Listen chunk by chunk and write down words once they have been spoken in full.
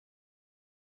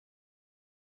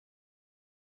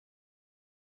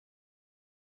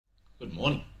Good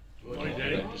morning. Good morning,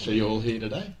 Daddy. Great to see you all here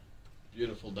today.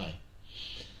 Beautiful day.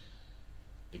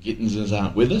 The Gittinses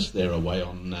aren't with us. They're away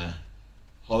on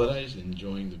holidays,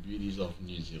 enjoying the beauties of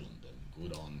New Zealand, and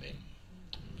good on them.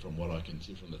 From what I can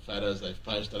see from the photos they've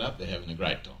posted up, they're having a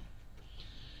great time.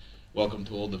 Welcome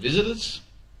to all the visitors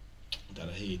that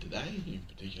are here today,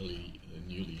 particularly the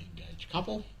newly engaged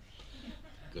couple.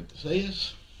 Good to see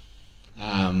us.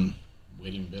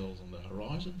 Wedding bells on the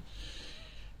horizon.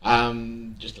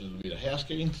 Just a little bit of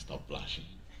housekeeping. Stop blushing.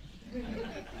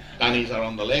 Bunnies are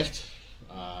on the left.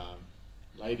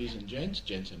 Ladies and gents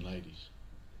and ladies.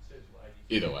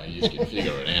 Either way, you can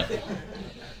figure it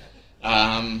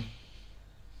out.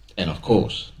 And of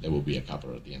course, there will be a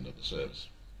cuppa at the end of the service.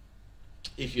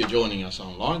 If you're joining us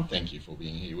online, thank you for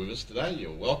being here with us today.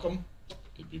 You're welcome.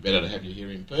 It'd be better to have you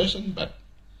here in person, but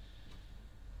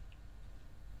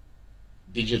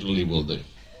digitally will do.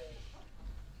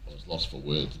 I was lost for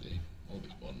words there. All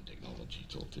this modern technology,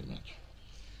 it's all too much.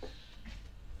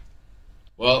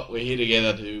 Well, we're here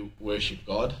together to worship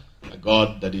God, a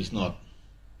God that is not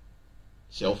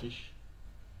selfish,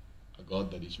 a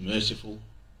God that is merciful,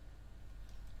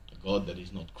 a God that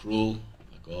is not cruel,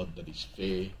 a God that is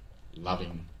fair,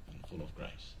 loving, and full of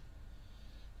grace.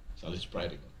 So let's pray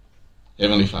to God.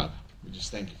 Heavenly Father, we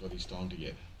just thank you for this time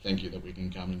together. Thank you that we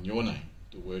can come in your name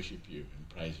to worship you and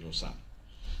praise your Son,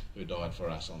 who died for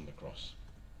us on the cross.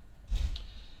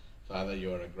 Father,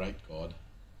 you are a great God,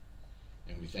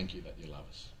 and we thank you that you love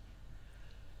us.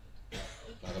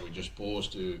 Father, we just pause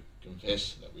to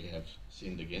confess that we have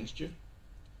sinned against you,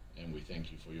 and we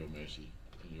thank you for your mercy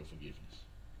and your forgiveness.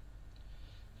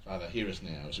 Father, hear us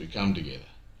now as we come together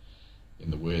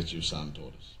in the words your Son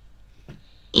taught us.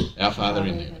 Our Father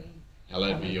in heaven,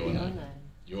 hallowed be your name.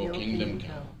 Your kingdom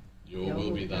come, your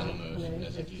will be done on earth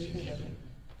as it is in heaven.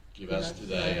 Give us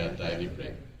today our daily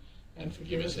bread, and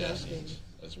forgive us our sins,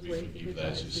 as we forgive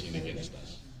those who sin against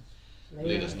us.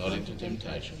 Lead us not into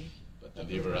temptation, but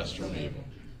deliver us from evil.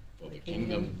 For the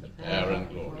kingdom, the power and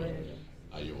glory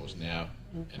are yours now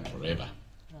and forever.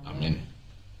 Amen.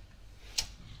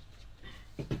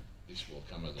 This will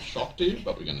come as a shock to you,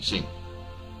 but we're going to sing.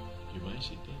 You may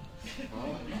sit down.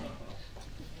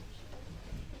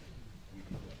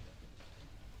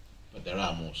 But there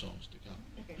are more songs to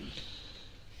come.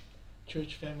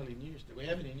 Church family news. Do we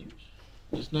have any news?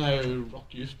 There's no rock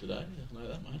youth today. There's not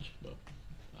that much. But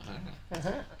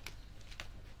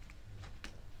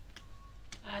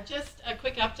just a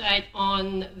quick update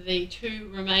on the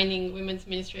 2 remaining women's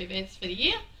ministry events for the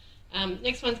year.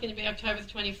 Next one's going to be October the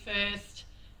 21st.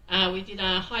 We did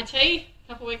a high tea a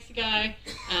couple of weeks ago.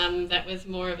 That was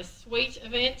more of a sweet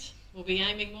event. We'll be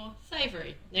aiming more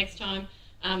savoury next time.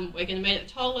 We're going to meet at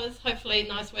Tollers, hopefully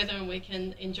nice weather and we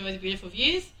can enjoy the beautiful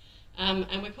views.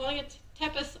 And we're calling it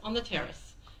Tapas on the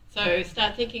Terrace. So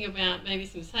start thinking about maybe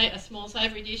a small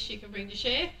savoury dish you can bring to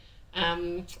share.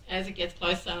 As it gets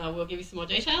closer, we'll give you some more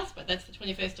details, but that's the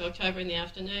 21st of October in the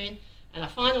afternoon. And our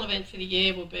final event for the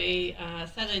year will be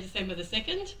Saturday, December the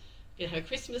 2nd. Get her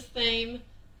Christmas theme.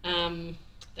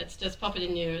 That's just pop it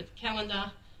in your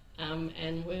calendar,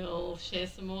 and we'll share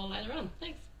some more later on.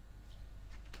 Thanks.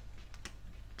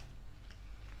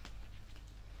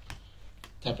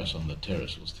 Tapas on the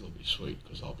terrace will still be sweet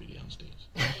because I'll be downstairs.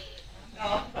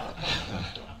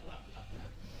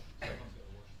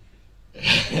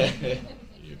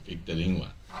 You picked the in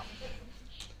one.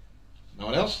 No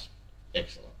one else?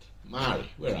 Excellent.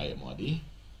 Mari, where are you, my dear?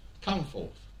 Come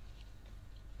forth.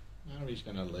 Mari's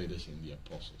going to lead us in the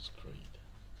Apostles' Creed.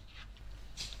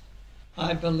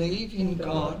 I believe in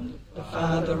God, the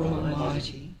Father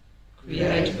Almighty,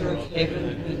 creator of heaven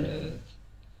and earth.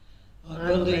 I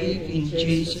believe in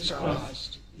Jesus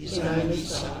Christ, his only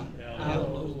Son, our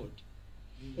Lord.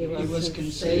 He was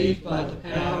conceived by the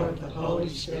power of the Holy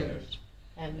Spirit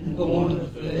and born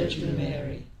of the Virgin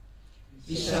Mary.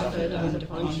 He suffered under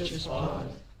Pontius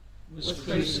Pilate, was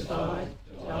crucified,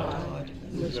 died,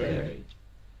 and was buried.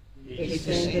 He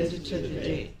descended to the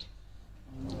dead.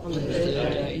 On the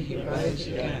third day he rose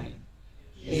again.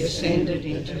 He ascended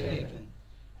into heaven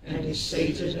and is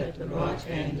seated at the right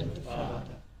hand of the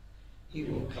Father. He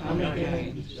will come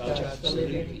again to judge the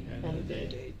living and the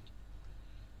dead.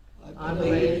 I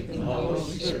believe in the Holy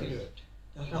Spirit,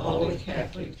 the Holy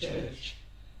Catholic Church,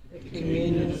 the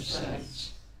communion of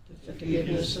saints, the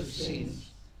forgiveness of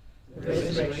sins, the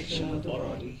resurrection of the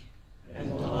body,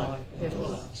 and life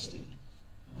everlasting.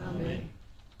 Amen.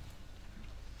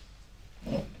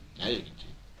 Now you can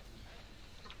see.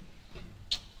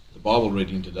 The Bible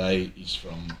reading today is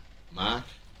from Mark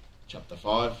chapter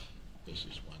 5,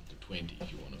 verses 1 to 20,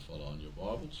 if you want to follow on your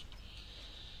Bibles.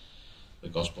 The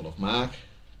Gospel of Mark,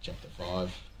 chapter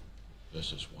 5,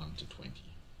 verses 1 to 20.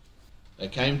 They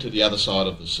came to the other side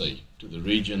of the sea, to the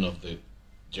region of the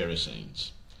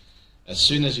Gerasenes. As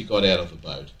soon as he got out of the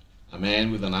boat, a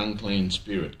man with an unclean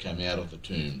spirit came out of the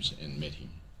tombs and met him.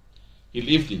 He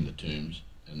lived in the tombs,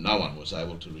 and no one was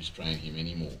able to restrain him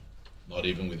any more, not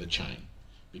even with a chain,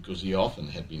 because he often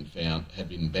had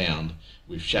been bound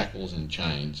with shackles and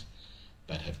chains,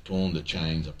 but had torn the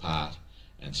chains apart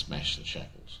and smashed the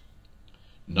shackles.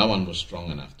 No one was strong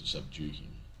enough to subdue him.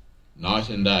 Night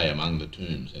and day among the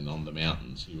tombs and on the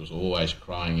mountains he was always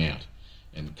crying out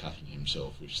and cutting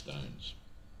himself with stones.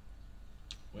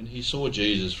 When he saw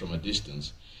Jesus from a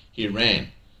distance, he ran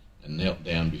and knelt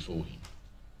down before him,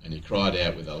 and he cried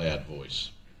out with a loud voice,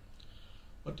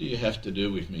 "What do you have to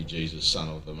do with me, Jesus, Son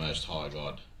of the Most High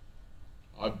God?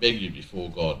 I beg you before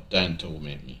God, don't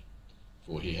torment me."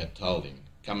 For he had told him,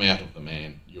 "Come out of the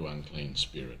man, you unclean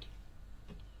spirit."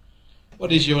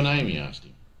 "What is your name?" he asked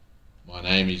him. "My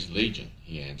name is Legion,"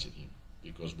 he answered him,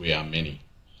 "because we are many."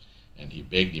 And he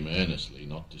begged him earnestly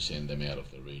not to send them out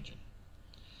of the region.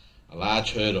 A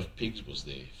large herd of pigs was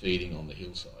there, feeding on the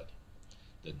hillside.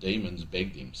 The demons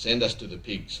begged him, "Send us to the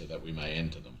pigs so that we may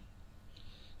enter them."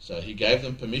 So he gave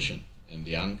them permission, and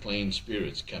the unclean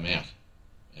spirits came out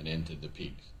and entered the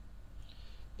pigs.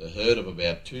 The herd of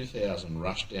about 2,000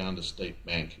 rushed down the steep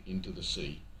bank into the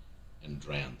sea and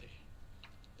drowned there.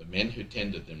 The men who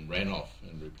tended them ran off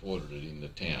and reported it in the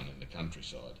town and the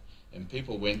countryside, and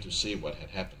people went to see what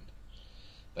had happened.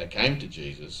 They came to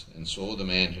Jesus and saw the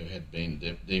man who had been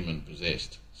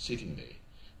demon-possessed sitting there,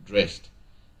 dressed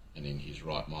and in his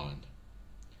right mind,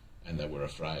 and they were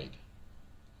afraid.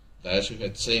 Those who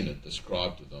had seen it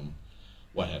described to them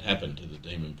what had happened to the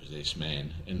demon-possessed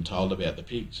man and told about the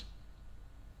pigs.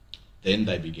 Then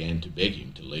they began to beg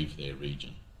him to leave their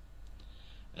region.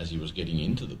 As he was getting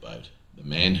into the boat, the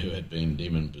man who had been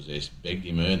demon-possessed begged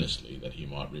him earnestly that he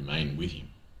might remain with him.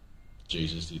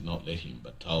 Jesus did not let him,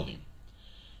 but told him,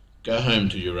 "Go home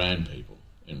to your own people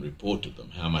and report to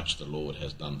them how much the Lord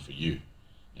has done for you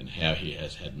and how he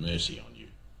has had mercy on you."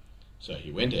 So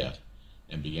he went out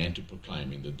and began to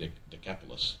proclaim in the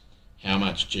Decapolis how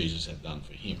much Jesus had done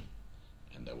for him,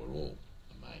 and they were all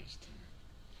amazed.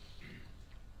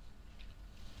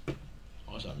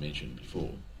 As I mentioned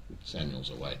before, Samuel's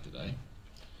away today,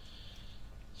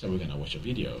 so we're going to watch a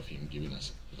video of him giving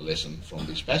us a lesson from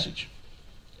this passage.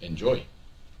 Enjoy.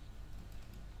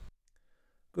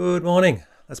 Good morning.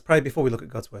 Let's pray before we look at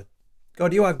God's word.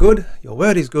 God, you are good. Your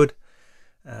word is good.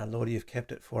 Lord, you've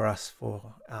kept it for us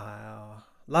for our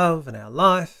love and our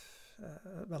life,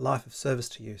 a life of service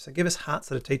to you. So give us hearts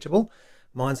that are teachable,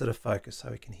 minds that are focused,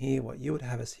 so we can hear what you would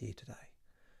have us hear today.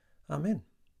 Amen.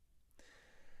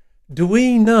 Do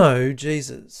we know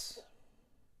Jesus?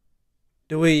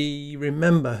 Do we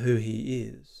remember who he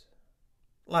is?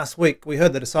 Last week we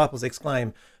heard the disciples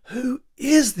exclaim, "Who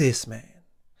is this man?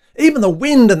 Even the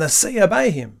wind and the sea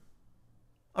obey him."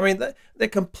 I mean, they're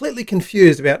completely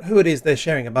confused about who it is they're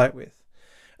sharing a boat with.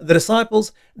 The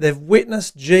disciples, they've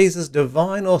witnessed Jesus'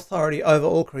 divine authority over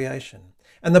all creation.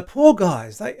 And the poor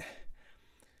guys,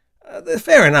 they're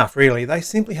fair enough, really. They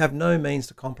simply have no means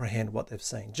to comprehend what they've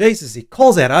seen. Jesus, he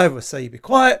calls out over the sea, "Be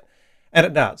quiet," and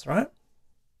it does, right?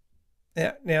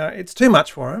 Now, it's too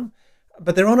much for them,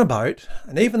 but they're on a boat,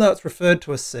 and even though it's referred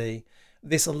to as sea,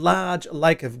 this large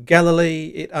lake of Galilee,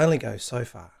 it only goes so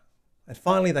far. And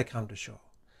finally they come to shore.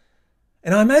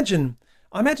 And I imagine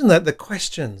that the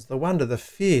questions, the wonder, the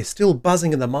fear still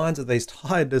buzzing in the minds of these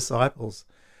tired disciples.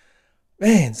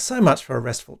 Man, so much for a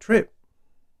restful trip.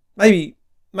 Maybe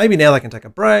now they can take a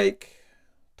break,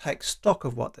 take stock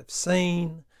of what they've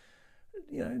seen,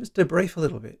 just debrief a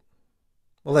little bit.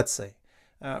 Well, let's see.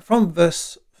 From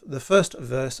the first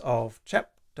verse of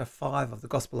chapter 5 of the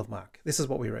Gospel of Mark, this is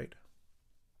what we read.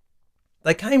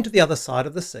 They came to the other side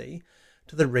of the sea,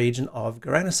 to the region of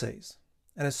Gerasenes.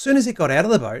 And as soon as he got out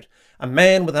of the boat, a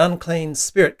man with an unclean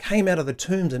spirit came out of the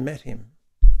tombs and met him.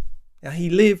 Now he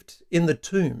lived in the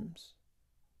tombs,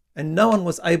 and no one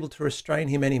was able to restrain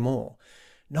him anymore,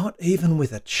 not even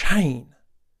with a chain.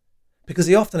 Because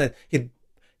he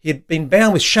had been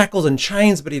bound with shackles and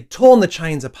chains, but he had torn the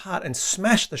chains apart and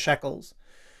smashed the shackles.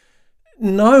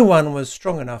 No one was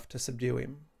strong enough to subdue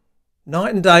him.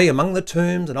 Night and day among the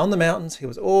tombs and on the mountains, he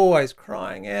was always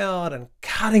crying out and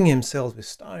cutting himself with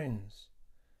stones.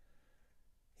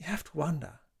 You have to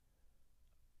wonder,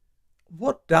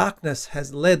 what darkness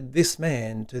has led this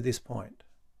man to this point?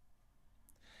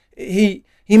 He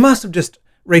must have just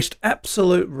reached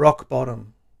absolute rock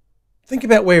bottom. Think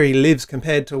about where he lives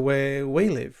compared to where we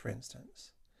live, for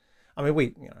instance. I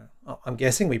mean, I'm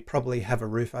guessing we probably have a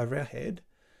roof over our head,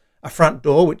 a front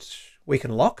door which we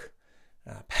can lock,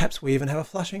 Perhaps we even have a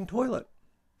flushing toilet.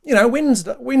 You know,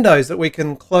 windows that we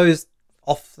can close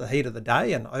off the heat of the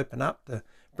day and open up to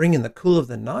bring in the cool of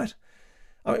the night.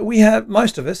 I mean,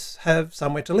 most of us have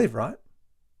somewhere to live, right?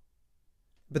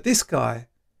 But this guy,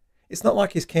 it's not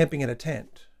like he's camping in a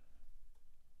tent.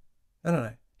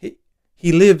 No.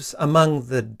 He lives among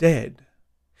the dead.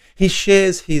 He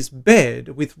shares his bed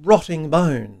with rotting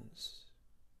bones.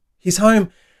 His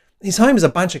home is a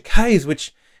bunch of caves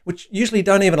which usually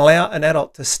don't even allow an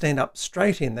adult to stand up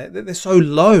straight in. They're so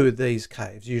low, these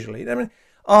caves, usually. I mean,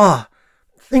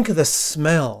 think of the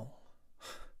smell.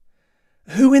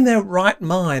 Who in their right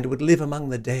mind would live among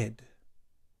the dead?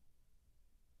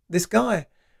 This guy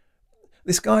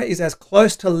is as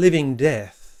close to living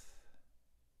death.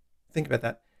 Think about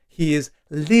that. He is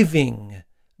living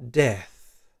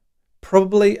death,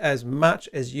 probably as much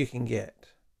as you can get.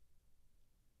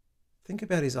 Think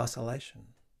about his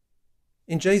isolation.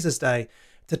 In Jesus' day,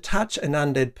 to touch an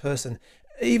undead person,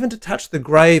 even to touch the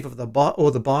grave of the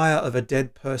bier of a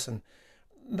dead person,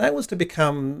 that was to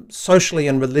become socially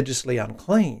and religiously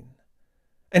unclean.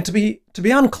 And to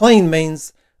be unclean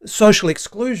means social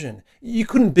exclusion. You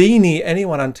couldn't be near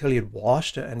anyone until you'd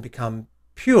washed and become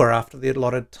pure after the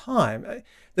allotted time.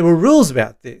 There were rules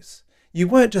about this. You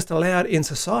weren't just allowed in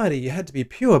society, you had to be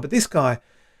pure. But this guy,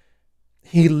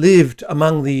 he lived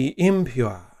among the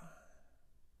impure.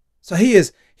 So he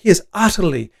is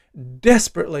utterly,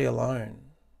 desperately alone.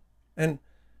 And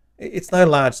it's no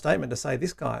large statement to say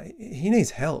this guy, he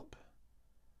needs help.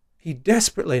 He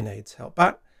desperately needs help.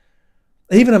 But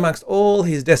even amongst all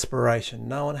his desperation,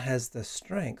 no one has the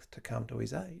strength to come to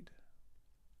his aid.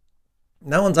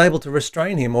 No one's able to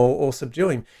restrain him or subdue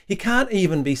him. He can't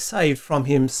even be saved from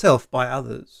himself by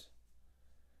others.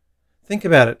 Think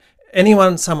about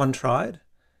it. Someone tried?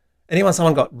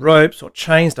 Someone got ropes or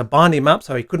chains to bind him up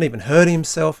so he couldn't even hurt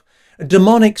himself? A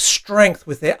demonic strength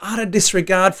with their utter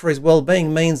disregard for his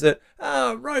well-being means that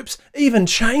ropes, even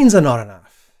chains are not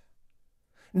enough.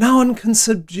 No one can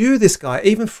subdue this guy,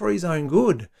 even for his own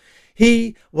good.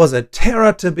 He was a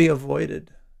terror to be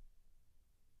avoided.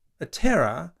 A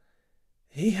terror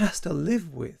he has to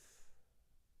live with.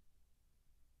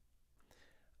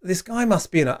 This guy must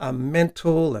be in a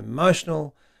mental,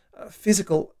 emotional,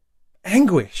 physical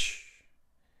anguish.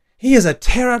 He is a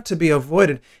terror to be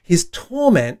avoided. His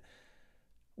torment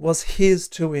was his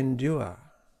to endure.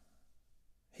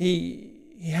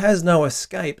 He has no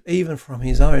escape even from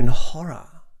his own horror.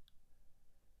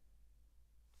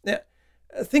 Now,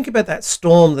 think about that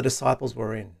storm the disciples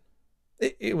were in.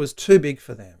 It was too big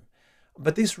for them.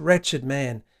 But this wretched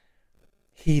man,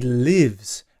 he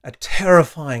lives a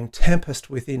terrifying tempest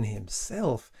within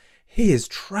himself. He is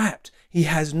trapped. He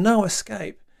has no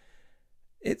escape.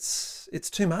 It's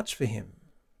too much for him.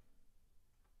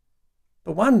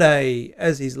 But one day,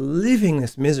 as he's living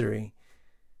this misery,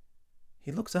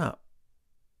 he looks up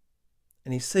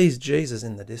and he sees Jesus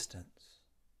in the distance.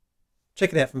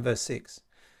 Check it out from verse 6.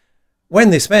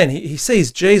 When this man, he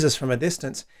sees Jesus from a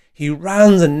distance, he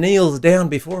runs and kneels down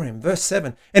before him. Verse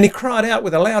 7. And he cried out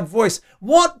with a loud voice,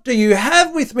 "What do you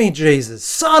have with me, Jesus,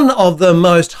 Son of the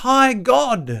Most High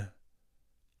God?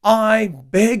 I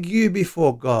beg you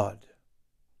before God,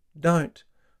 don't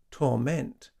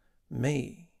torment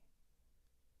me."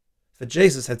 For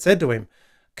Jesus had said to him,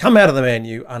 "Come out of the man,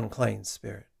 you unclean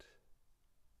spirit."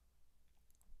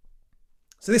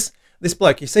 So this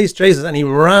bloke, he sees Jesus and he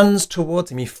runs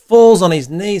towards him. He falls on his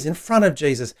knees in front of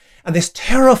Jesus. And this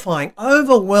terrifying,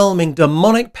 overwhelming,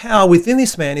 demonic power within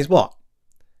this man is what?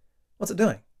 What's it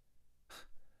doing?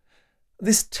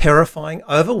 This terrifying,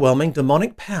 overwhelming,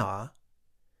 demonic power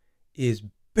is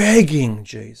begging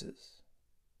Jesus.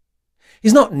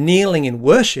 He's not kneeling in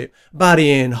worship, but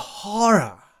in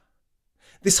horror.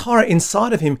 This horror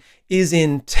inside of him is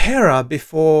in terror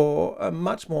before a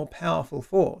much more powerful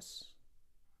force.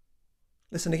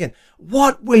 Listen again.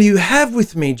 "What will you have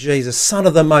with me, Jesus, Son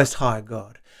of the Most High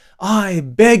God? I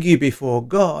beg you before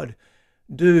God,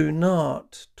 do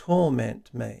not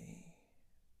torment me."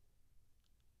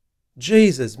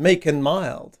 Jesus, meek and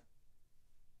mild.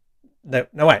 No,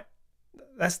 wait.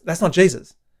 That's not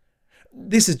Jesus.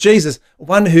 This is Jesus,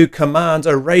 one who commands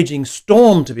a raging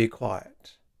storm to be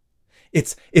quiet.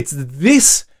 It's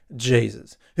this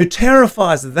Jesus who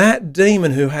terrifies that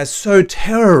demon who has so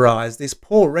terrorized this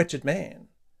poor wretched man.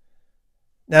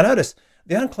 Now notice,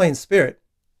 the unclean spirit,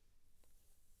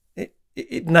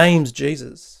 it names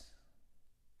Jesus.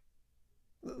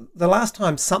 The last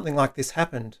time something like this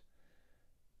happened,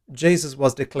 Jesus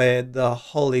was declared the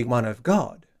Holy One of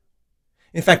God.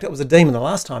 In fact, it was a demon the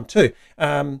last time too.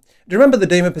 Do you remember the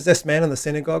demon-possessed man in the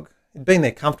synagogue? He'd been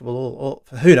there comfortable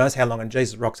for who knows how long, and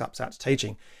Jesus rocks up, starts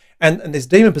teaching. And this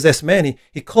demon-possessed man,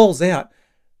 he calls out,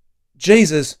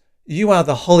 Jesus, you are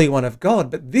the Holy One of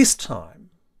God. But this time,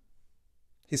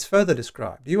 he's further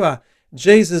described. You are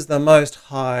Jesus, the Most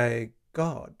High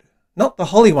God. Not the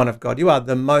Holy One of God. You are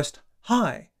the Most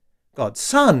High God,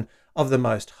 Son of the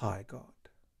Most High God.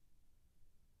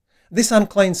 This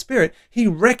unclean spirit, he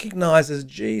recognizes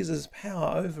Jesus'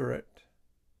 power over it.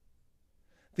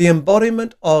 The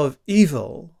embodiment of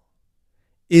evil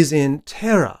is in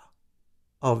terror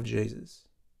of Jesus.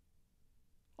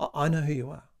 I know who you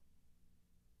are.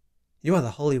 You are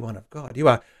the Holy One of God. You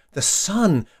are the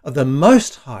Son of the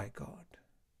Most High God.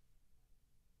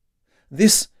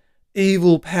 This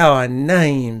evil power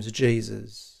names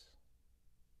Jesus.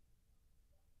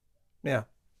 Now,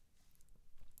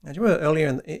 do you remember earlier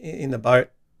in the boat,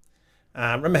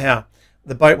 remember how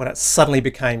the boat, when it suddenly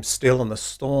became still and the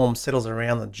storm settles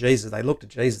around Jesus, they looked at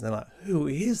Jesus and they're like, who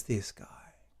is this guy?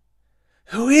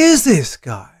 Who is this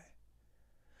guy?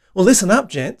 Well, listen up,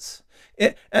 gents.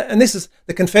 And this is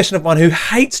the confession of one who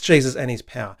hates Jesus and his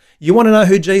power. You want to know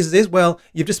who Jesus is? Well,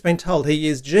 you've just been told he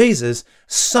is Jesus,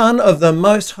 Son of the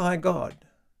Most High God.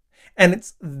 And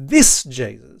it's this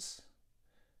Jesus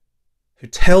who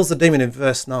tells the demon in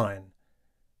verse 9,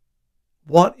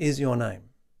 what is your name?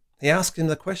 He asks him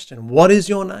the question, what is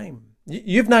your name?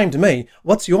 You've named me.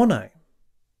 What's your name?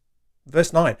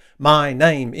 Verse 9, my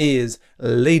name is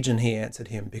Legion, he answered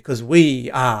him, because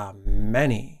we are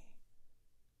many.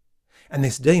 And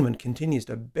this demon continues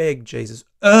to beg Jesus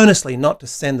earnestly not to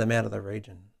send them out of the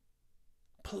region,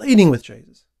 pleading with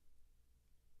Jesus.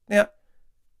 Now,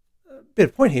 a bit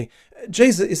of point here.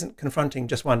 Jesus isn't confronting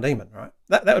just one demon, right?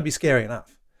 That would be scary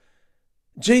enough.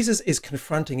 Jesus is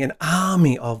confronting an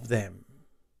army of them.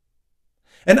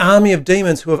 An army of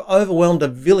demons who have overwhelmed a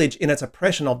village in its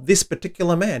oppression of this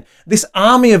particular man. This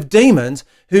army of demons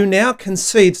who now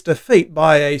concedes defeat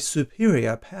by a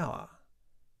superior power.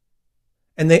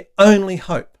 And their only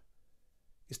hope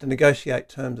is to negotiate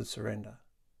terms of surrender.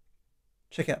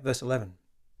 Check out verse 11.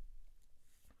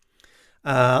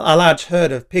 A large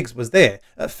herd of pigs was there,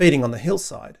 feeding on the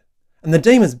hillside. And the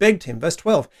demons begged him, verse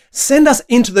 12, send us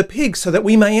into the pigs so that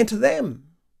we may enter them.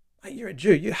 Hey, you're a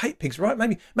Jew, you hate pigs, right?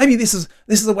 Maybe this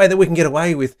is a way that we can get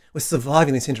away with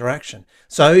surviving this interaction.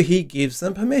 So he gives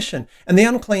them permission. And the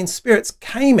unclean spirits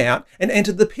came out and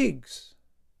entered the pigs.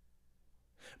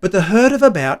 But the herd of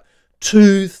about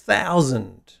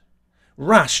 2,000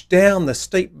 rushed down the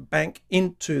steep bank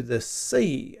into the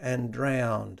sea and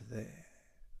drowned there.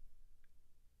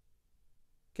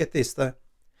 Get this though.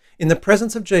 In the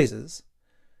presence of Jesus,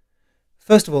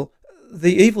 first of all,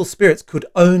 the evil spirits could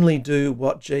only do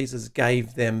what Jesus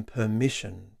gave them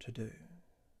permission to do.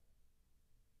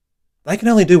 They can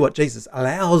only do what Jesus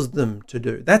allows them to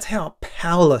do. That's how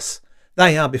powerless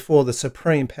they are before the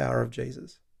supreme power of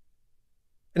Jesus.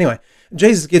 Anyway,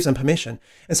 Jesus gives them permission.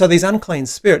 And so these unclean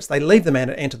spirits, they leave the man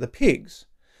and enter the pigs.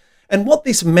 And what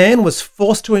this man was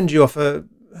forced to endure for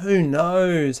who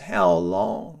knows how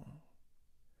long,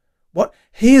 what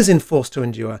he is forced to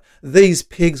endure, these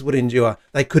pigs would endure.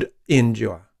 They could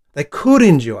endure. They could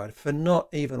endure for not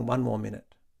even one more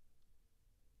minute.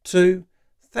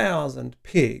 2,000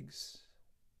 pigs,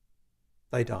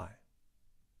 they die.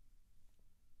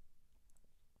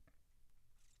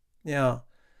 Now,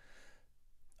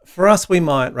 for us, we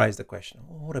might raise the question,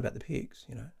 well, what about the pigs,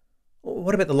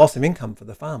 What about the loss of income for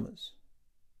the farmers?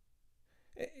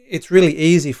 It's really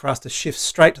easy for us to shift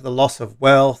straight to the loss of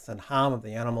wealth and harm of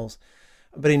the animals,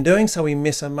 but in doing so we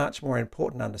miss a much more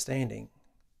important understanding.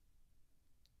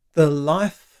 The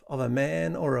life of a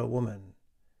man or a woman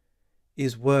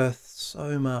is worth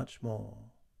so much more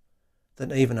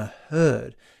than even a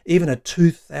herd, even a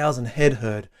 2,000 head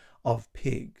herd of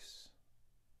pigs.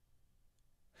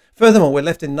 Furthermore, we're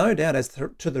left in no doubt as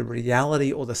to the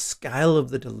reality or the scale of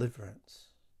the deliverance.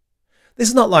 This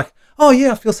is not like, oh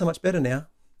yeah, I feel so much better now.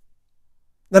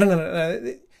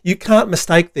 No. You can't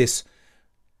mistake this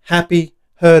happy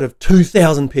herd of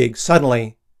 2,000 pigs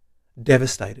suddenly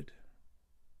devastated.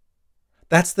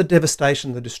 That's the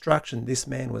devastation, the destruction this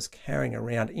man was carrying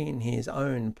around in his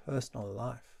own personal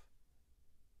life.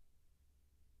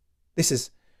 This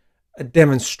is a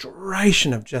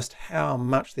demonstration of just how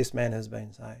much this man has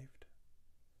been saved.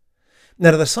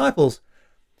 Now, the disciples,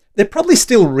 they're probably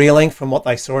still reeling from what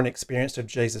they saw and experienced of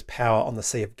Jesus' power on the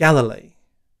Sea of Galilee.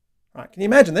 Right? Can you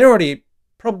imagine? They're already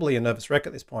probably a nervous wreck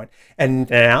at this point. And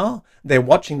now they're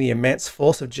watching the immense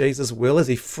force of Jesus' will as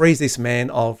he frees this man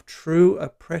of true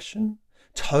oppression,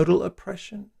 total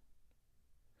oppression.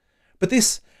 But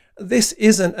this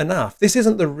isn't enough. This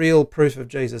isn't the real proof of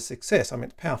Jesus' success. I mean,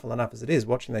 it's powerful enough as it is,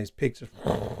 watching these pigs,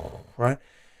 right?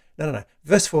 No.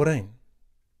 Verse 14.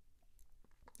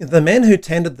 The men who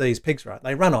tended these pigs, right,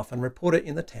 they run off and report it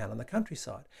in the town and the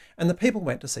countryside. And the people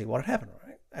went to see what had happened,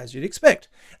 right, as you'd expect.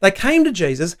 They came to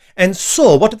Jesus and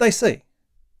saw, what did they see?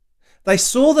 They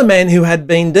saw the man who had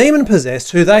been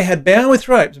demon-possessed, who they had bound with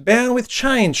ropes, bound with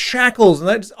chains, shackles, and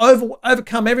they just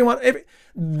overcome everyone.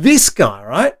 This guy,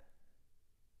 right?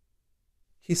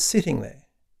 He's sitting there,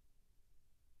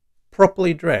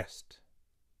 properly dressed,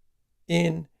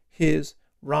 in his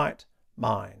right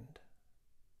mind.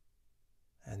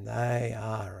 And they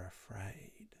are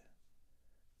afraid.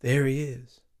 There he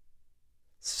is,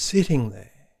 sitting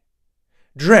there,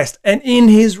 dressed and in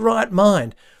his right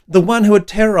mind. The one who had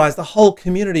terrorized the whole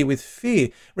community with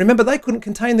fear. Remember, they couldn't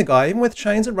contain the guy, even with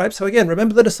chains and ropes. So again,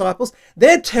 remember the disciples?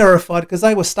 They're terrified because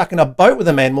they were stuck in a boat with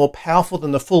a man more powerful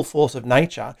than the full force of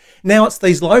nature. Now it's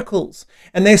these locals,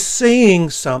 and they're seeing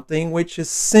something which is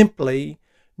simply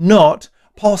not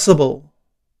possible.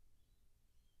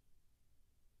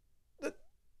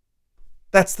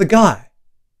 That's the guy.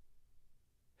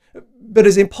 But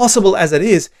as impossible as it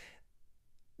is,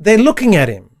 they're looking at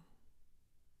him,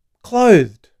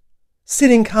 clothed,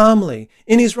 sitting calmly,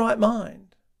 in his right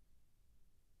mind.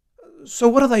 So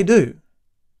what do?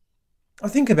 I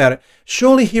think about it.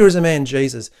 Surely here is a man,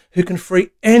 Jesus, who can free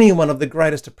anyone of the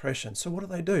greatest oppression. So what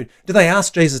do? Do they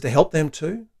ask Jesus to help them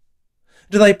too?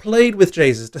 Do they plead with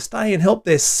Jesus to stay and help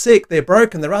their sick, their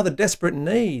broken, their other desperate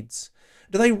needs?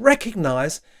 Do they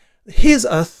recognize his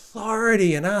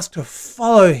authority and ask to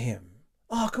follow him?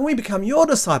 Oh, can we become your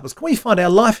disciples? Can we find our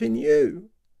life in you?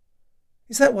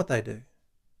 Is that what they do?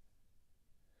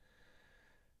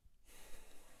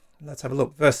 Let's have a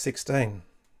look. Verse 16.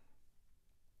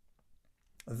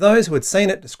 Those who had seen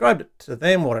it described it to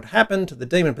them what had happened to the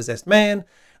demon-possessed man.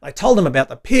 They told him about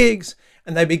the pigs,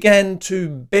 and they began to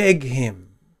beg him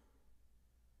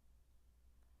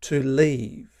to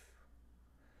leave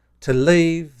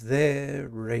their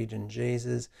region.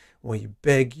 Jesus, we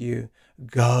beg you,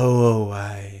 go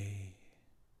away.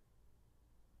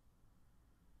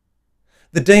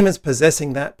 The demons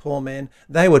possessing that poor man,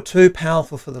 they were too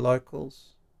powerful for the locals.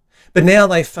 But now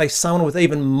they face someone with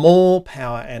even more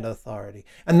power and authority,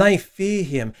 and they fear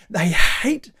him. They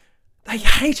hate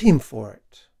him for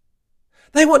it.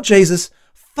 They want Jesus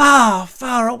far,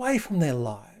 far away from their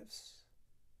lives.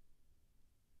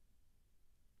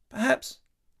 Perhaps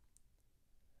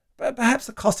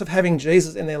the cost of having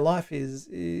Jesus in their life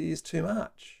is too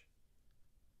much.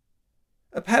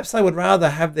 Perhaps they would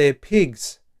rather have their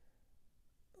pigs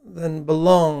than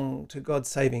belong to God's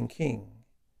saving King.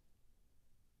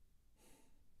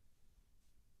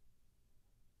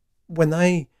 When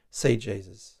they see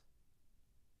Jesus,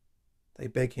 they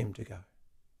beg him to go.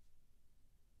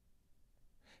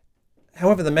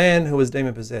 However, the man who was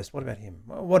demon-possessed, what about him?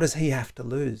 What does he have to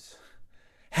lose?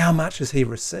 How much has he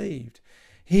received?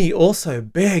 He also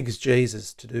begs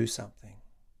Jesus to do something.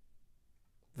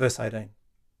 Verse 18.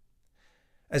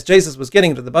 As Jesus was getting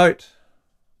into the boat,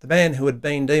 the man who had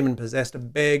been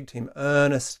demon-possessed begged him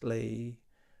earnestly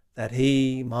that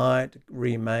he might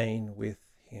remain with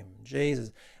him.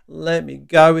 Jesus, let me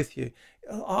go with you.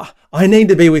 I need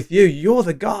to be with you. You're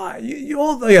the guy.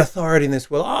 You're the authority in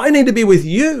this world. I need to be with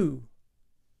you.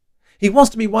 He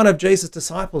wants to be one of Jesus'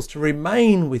 disciples, to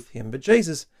remain with him. But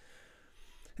Jesus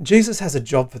has a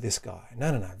job for this guy.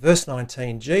 No. Verse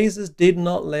 19, Jesus did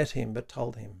not let him, but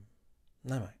told him,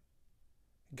 no, mate,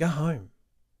 go home.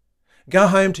 Go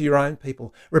home to your own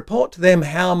people. Report to them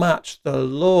how much the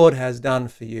Lord has done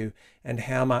for you and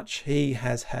how much he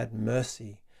has had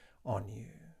mercy on you.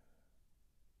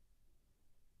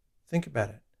 Think about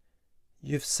it.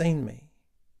 You've seen me.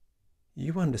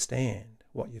 You understand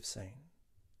what you've seen.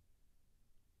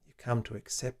 You come to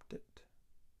accept it.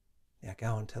 Now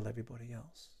go and tell everybody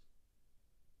else.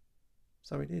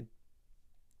 So he did.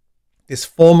 This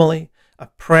formerly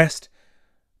oppressed,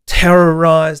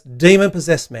 terrorized,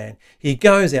 demon-possessed man, he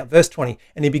goes out, verse 20,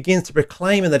 and he begins to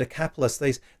proclaim in the Decapolis,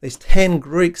 these 10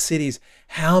 Greek cities,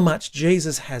 how much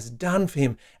Jesus has done for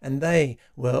him, and they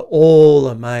were all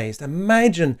amazed.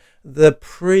 Imagine the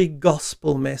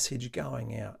pre-gospel message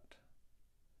going out.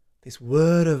 This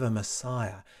word of a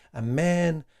Messiah, a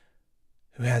man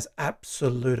who has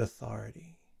absolute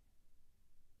authority.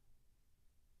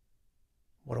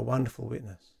 What a wonderful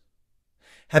witness.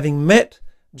 Having met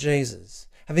Jesus,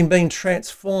 having been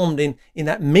transformed in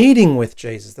that meeting with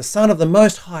Jesus, the Son of the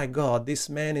Most High God, this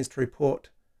man is to report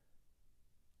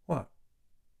what?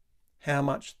 How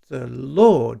much the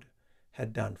Lord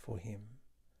had done for him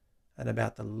and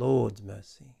about the Lord's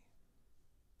mercy.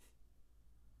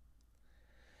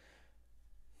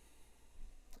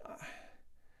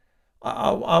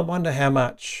 I wonder how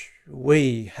much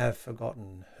we have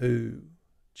forgotten who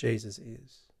Jesus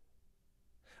is.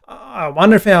 I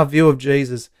wonder if our view of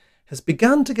Jesus has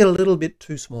begun to get a little bit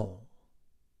too small,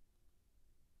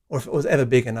 or if it was ever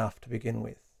big enough to begin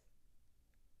with.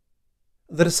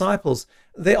 The disciples,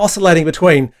 they're oscillating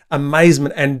between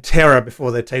amazement and terror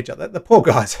before their teacher. The poor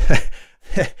guys,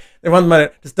 they're one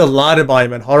minute just delighted by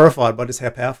him and horrified by just how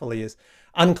powerful he is.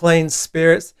 Unclean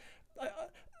spirits,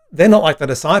 they're not like the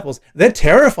disciples. They're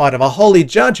terrified of a holy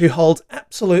judge who holds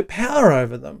absolute power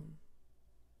over them.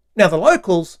 Now the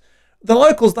locals,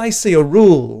 they see a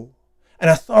rule, an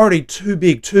authority too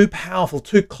big, too powerful,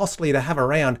 too costly to have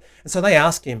around. And so they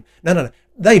ask him, no.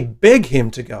 They beg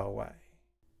him to go away.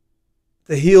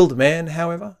 The healed man,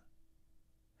 however,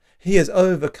 he is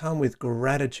overcome with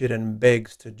gratitude and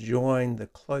begs to join the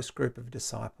close group of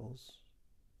disciples.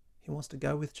 He wants to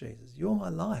go with Jesus. You are my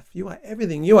life. You are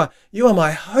everything. You are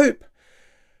my hope.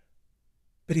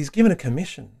 But he's given a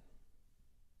commission.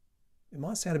 It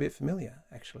might sound a bit familiar,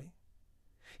 actually.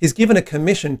 He's given a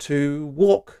commission to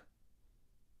walk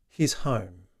his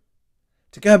home,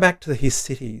 to go back to his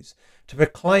cities, to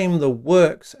proclaim the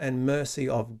works and mercy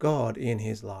of God in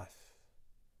his life.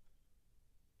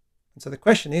 And so the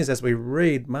question is, as we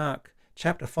read Mark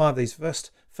chapter 5, these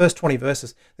first 20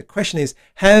 verses, the question is,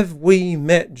 have we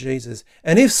met Jesus?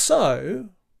 And if so,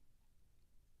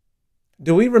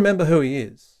 do we remember who he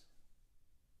is?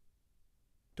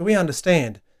 Do we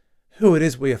understand who it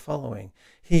is we are following?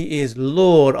 He is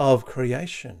Lord of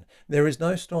creation. There is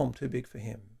no storm too big for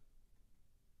him.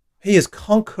 He is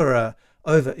conqueror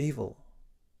over evil.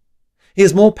 He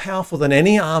is more powerful than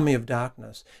any army of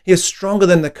darkness. He is stronger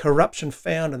than the corruption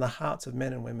found in the hearts of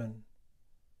men and women.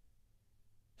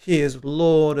 He is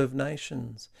Lord of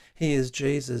nations. He is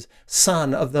Jesus,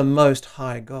 Son of the Most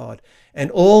High God.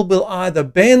 And all will either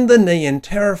bend the knee in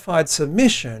terrified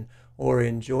submission or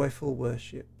in joyful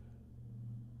worship.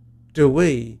 Do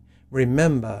we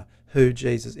remember who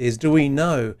Jesus is? Do we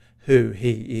know who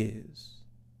he is?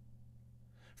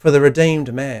 For the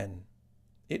redeemed man,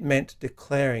 it meant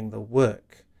declaring the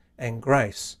work and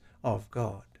grace of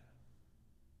God.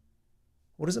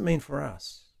 What does it mean for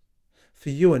us? For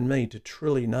you and me to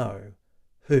truly know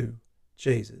who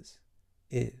Jesus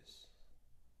is.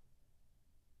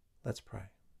 Let's pray.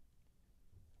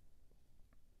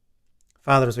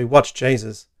 Father, as we watch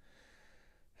Jesus,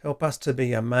 help us to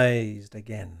be amazed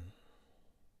again,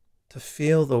 to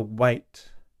feel the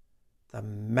weight, the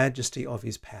majesty of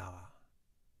his power,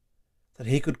 that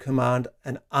he could command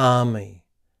an army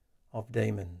of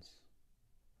demons.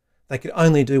 They could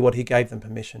only do what he gave them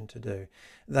permission to do.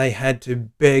 They had to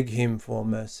beg him for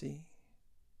mercy.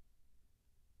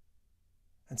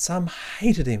 And some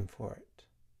hated him for it.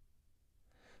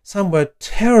 Some were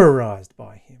terrorized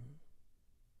by him.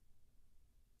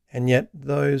 And yet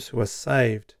those who are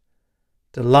saved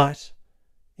delight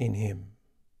in him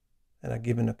and are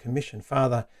given a commission.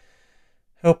 Father,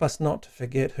 help us not to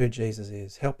forget who Jesus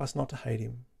is. Help us not to hate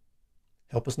him.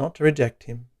 Help us not to reject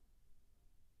him.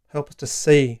 Help us to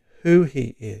see who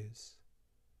he is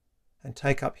and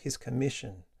take up his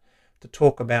commission to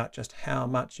talk about just how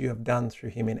much you have done through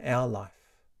him in our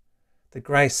life, the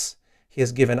grace he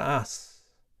has given us.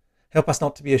 Help us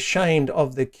not to be ashamed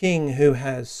of the King who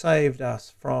has saved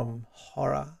us from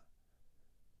horror.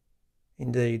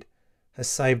 Indeed, has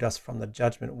saved us from the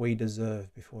judgment we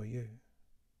deserve before you.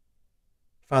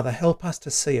 Father, help us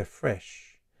to see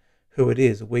afresh who it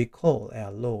is we call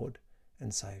our Lord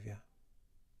and Saviour.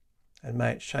 And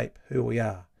may it shape who we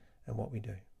are and what we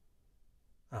do.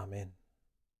 Amen.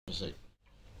 See,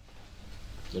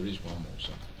 there is one more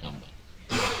song to come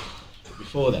back.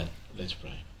 Before that, let's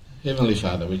pray. Heavenly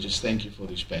Father, we just thank you for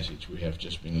this passage we have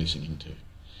just been listening to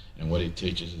and what it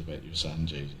teaches us about your Son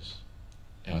Jesus,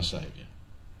 our Saviour,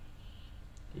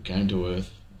 who came to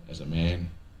earth as a man,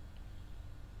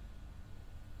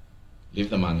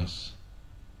 lived among us,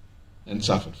 and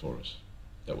suffered for us,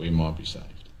 that we might be saved.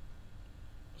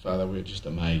 Father, we're just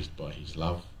amazed by his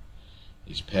love,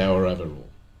 his power over all,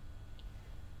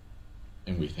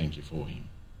 and we thank you for him.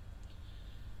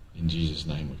 In Jesus'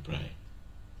 name we pray.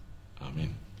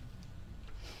 Amen.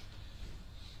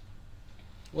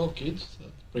 Well, kids,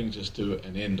 that brings us to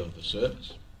an end of the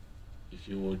service. If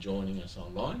you're joining us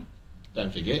online,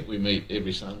 don't forget we meet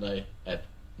every Sunday at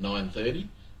 9:30.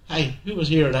 Hey, who was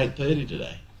here at 8:30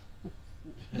 today?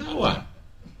 No one.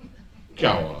 Go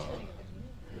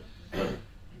on.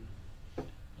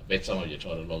 I bet some of you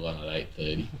try to log on at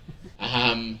 8:30.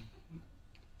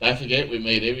 Don't forget we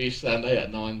meet every Sunday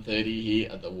at 9:30 here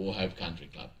at the Wauchope Country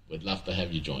Club. We'd love to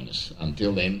have you join us.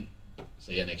 Until then,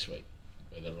 see you next week,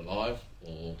 whether live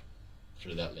or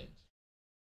through that lens.